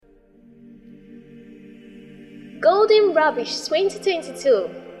Golden Rubbish 2022,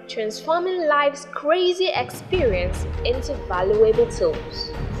 transforming life's crazy experience into valuable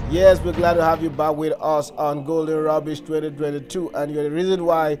tools. Yes, we're glad to have you back with us on Golden Rubbish 2022, and you're the reason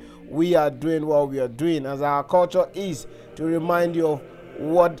why we are doing what we are doing, as our culture is to remind you of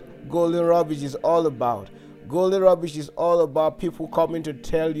what Golden Rubbish is all about. Golden Rubbish is all about people coming to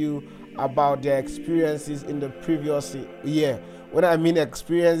tell you about their experiences in the previous year. When I mean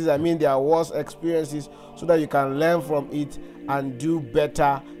experiences, I mean their worst experiences, so that you can learn from it and do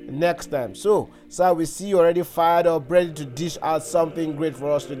better next time. So, sir, we see you already fired up, ready to dish out something great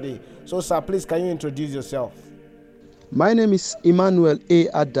for us today. So, sir, please, can you introduce yourself? My name is Emmanuel A.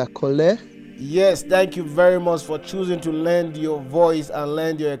 Adakole. Yes, thank you very much for choosing to lend your voice and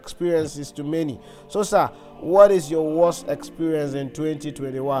lend your experiences to many. So, sir, what is your worst experience in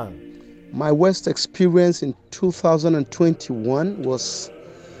 2021? My worst experience in 2021 was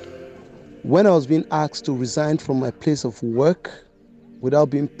when I was being asked to resign from my place of work without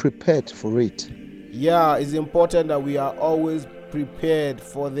being prepared for it. Yeah, it's important that we are always prepared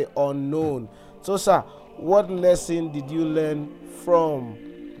for the unknown. So, sir, what lesson did you learn from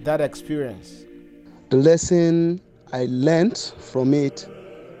that experience? The lesson I learned from it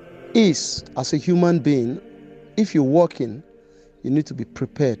is, as a human being, if you're working, you need to be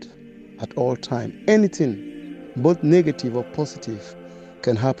prepared at all time. Anything, both negative or positive,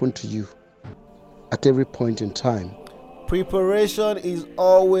 can happen to you at every point in time. Preparation is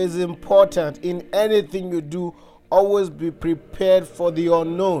always important in anything you do. Always be prepared for the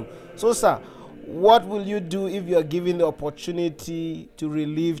unknown. So, sir, what will you do if you are given the opportunity to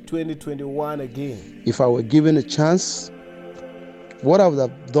relive 2021 again? If I were given a chance, what I would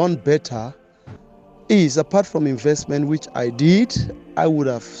have done better is, apart from investment, which I did, I would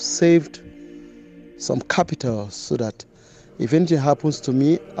have saved some capital so that if anything happens to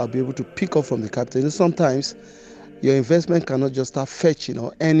me, I'll be able to pick up from the capital. You know, sometimes your investment cannot just start fetching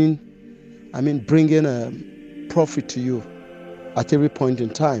or bringing a profit to you at every point in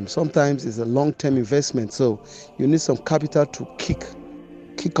time. Sometimes it's a long-term investment, so you need some capital to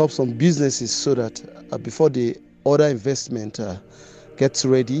kick up some businesses so that before the other investment gets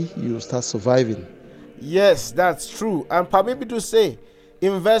ready, you start surviving. Yes, that's true. And permit me to say,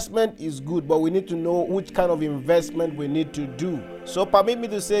 investment is good, but we need to know which kind of investment we need to do. So permit me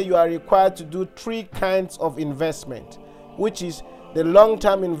to say you are required to do 3 kinds of investment, which is the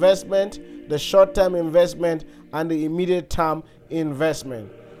long-term investment, the short-term investment, and the immediate-term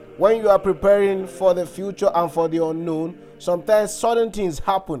investment. When you are preparing for the future and for the unknown, sometimes sudden things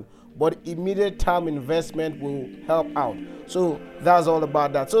happen, but immediate-term investment will help out. So that's all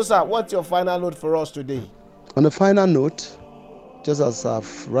about that. So, sir, what's your final note for us today? On the final note, just as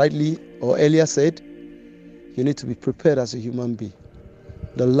I've rightly or earlier said, you need to be prepared as a human being.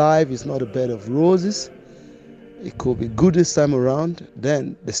 The life is not a bed of roses. It could be good this time around,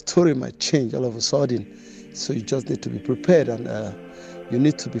 then the story might change all of a sudden. So you just need to be prepared, and you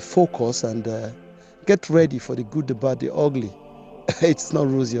need to be focused and get ready for the good, the bad, the ugly. It's not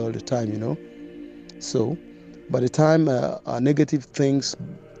rosy all the time, you know. So by the time negative things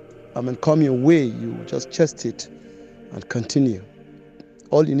come your way, you just chest it and continue.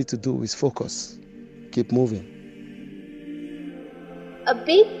 All you need to do is focus. Keep moving. A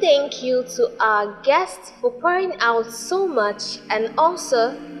big thank you to our guest for pouring out so much, and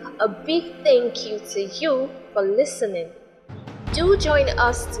also a big thank you to you for listening. Do join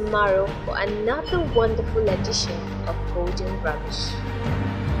us tomorrow for another wonderful edition of Golden Rubbish.